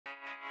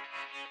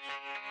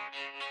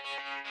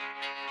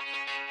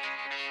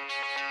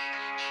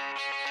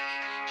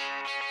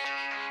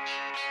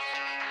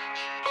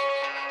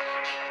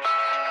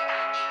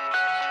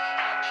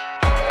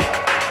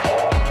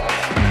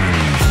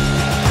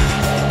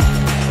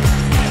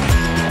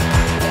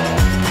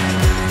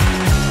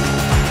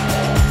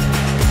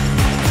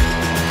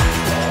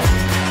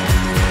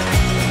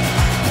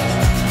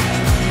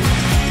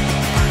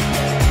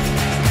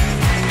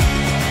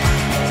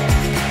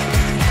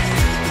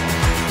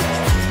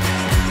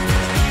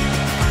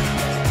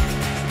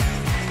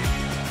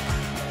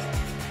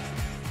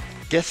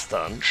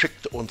Gestern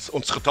schickt uns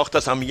unsere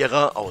Tochter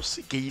Samira aus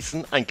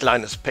Gießen ein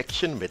kleines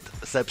Päckchen mit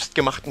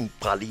selbstgemachten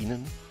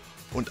Pralinen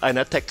und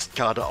einer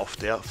Textkarte, auf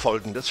der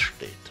Folgendes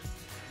steht.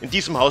 In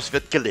diesem Haus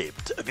wird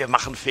gelebt. Wir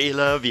machen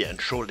Fehler, wir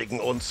entschuldigen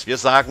uns, wir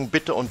sagen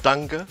Bitte und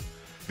Danke.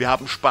 Wir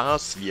haben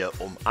Spaß, wir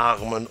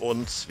umarmen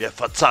uns, wir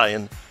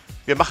verzeihen.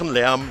 Wir machen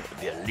Lärm,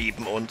 wir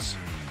lieben uns.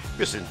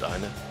 Wir sind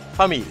eine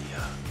Familie.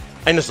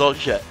 Eine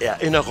solche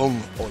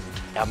Erinnerung und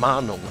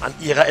Ermahnung an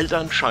ihre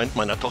Eltern scheint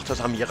meiner Tochter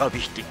Samira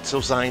wichtig zu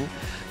sein,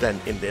 denn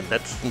in den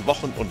letzten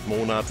Wochen und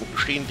Monaten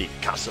schien die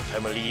Kasse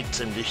Family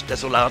ziemlich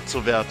desolat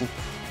zu werden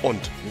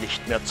und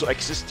nicht mehr zu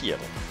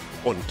existieren.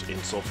 Und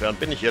insofern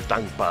bin ich ihr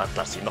dankbar,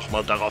 dass sie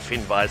nochmal darauf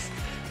hinweist,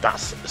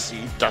 dass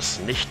sie das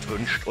nicht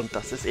wünscht und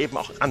dass es eben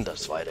auch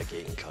anders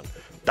weitergehen kann.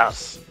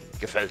 Das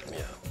gefällt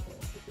mir.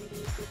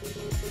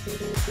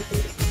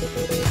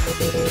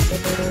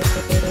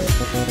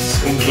 Es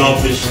ist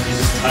unglaublich,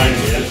 dieses Teil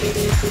hier.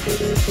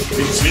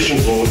 Mit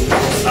Zwischenboden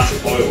 8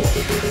 €.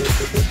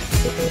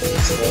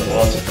 Das ist ein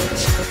Wort.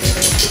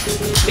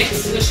 Mit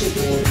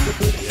Zwischenboden.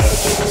 Ja.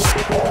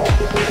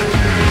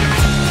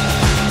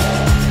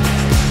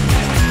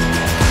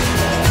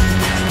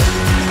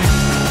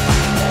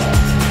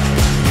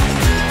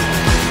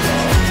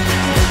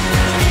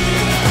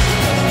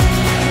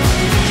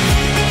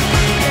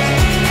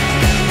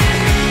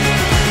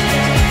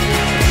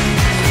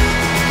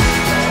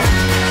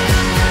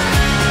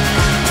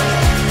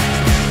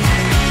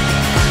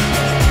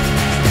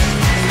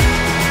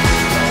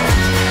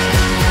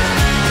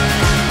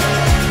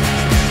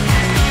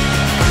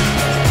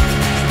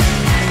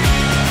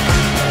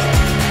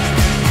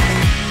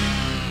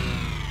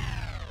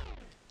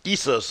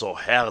 Diese so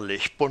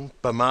herrlich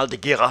bunt bemalte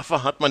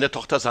Giraffe hat meine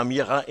Tochter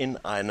Samira in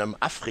einem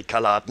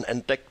Afrikaladen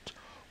entdeckt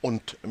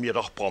und mir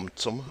doch prompt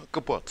zum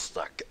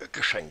Geburtstag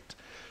geschenkt.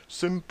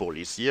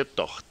 Symbolisiert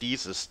doch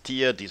dieses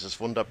Tier, dieses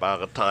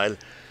wunderbare Teil,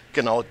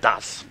 genau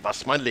das,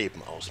 was mein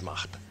Leben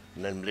ausmacht.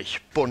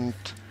 Nämlich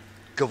bunt,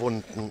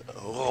 gewunden,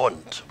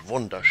 rund,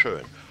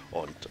 wunderschön.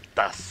 Und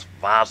das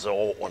war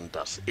so und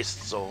das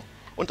ist so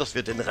und das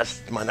wird den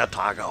Rest meiner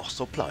Tage auch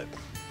so bleiben.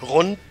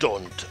 Rund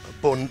und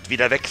bunt wie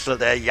der Wechsel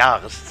der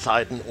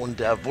Jahreszeiten und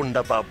der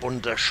wunderbar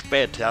bunte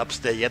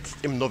Spätherbst, der jetzt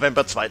im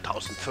November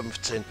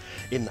 2015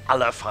 in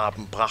aller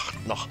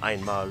Farbenpracht noch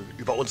einmal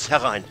über uns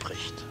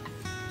hereinbricht.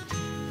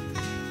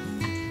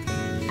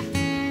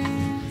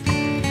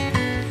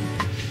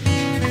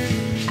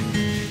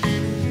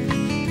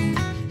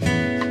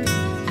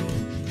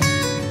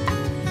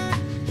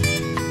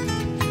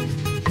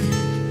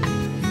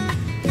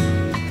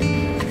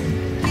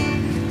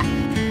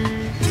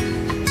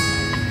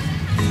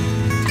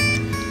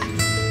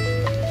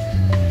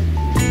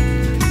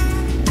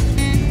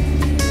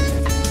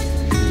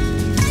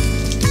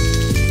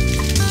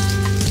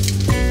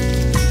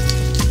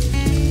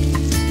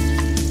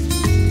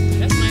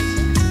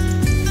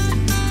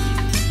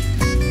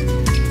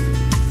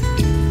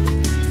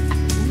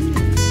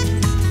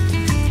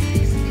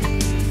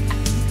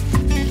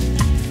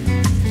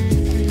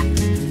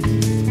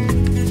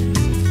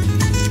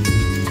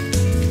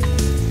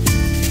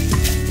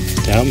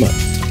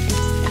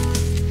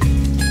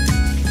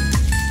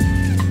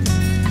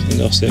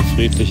 Sind auch sehr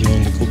friedliche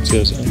Hunde, guckt sie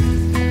das an.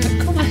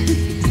 Guck mal.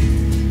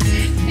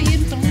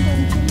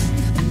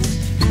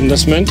 Sind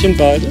das Männchen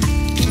beide?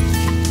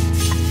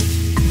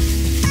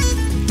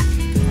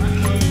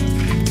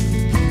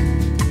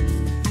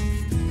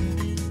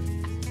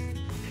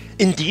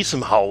 In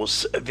diesem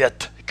Haus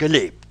wird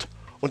gelebt.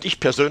 Und ich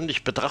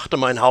persönlich betrachte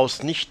mein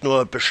Haus nicht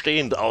nur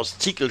bestehend aus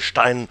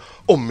Ziegelsteinen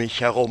um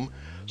mich herum,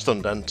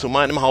 sondern zu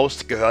meinem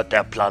Haus gehört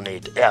der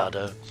Planet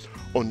Erde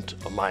und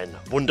mein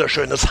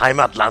wunderschönes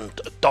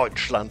Heimatland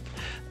Deutschland,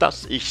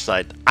 das ich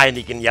seit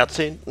einigen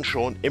Jahrzehnten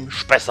schon im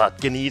Spessart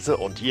genieße.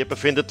 Und hier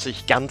befindet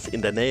sich ganz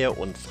in der Nähe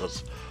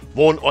unseres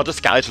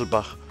Wohnortes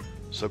Geiselbach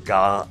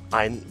sogar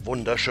ein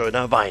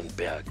wunderschöner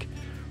Weinberg.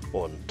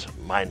 Und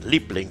mein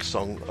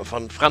Lieblingssong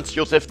von Franz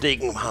Josef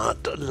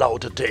Degenhardt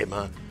lautete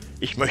immer: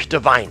 Ich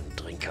möchte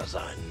Weintrinker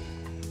sein.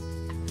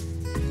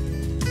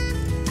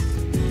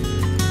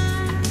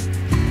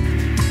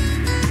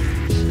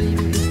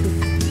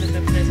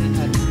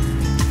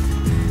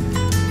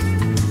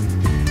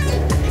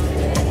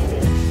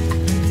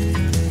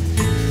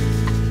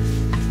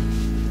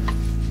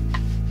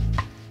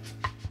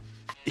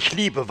 Ich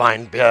liebe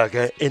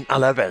Weinberge in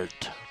aller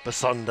Welt,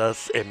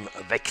 besonders im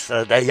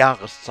Wechsel der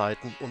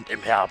Jahreszeiten und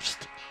im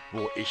Herbst,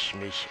 wo ich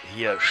mich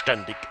hier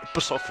ständig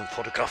besoffen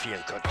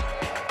fotografieren könnte.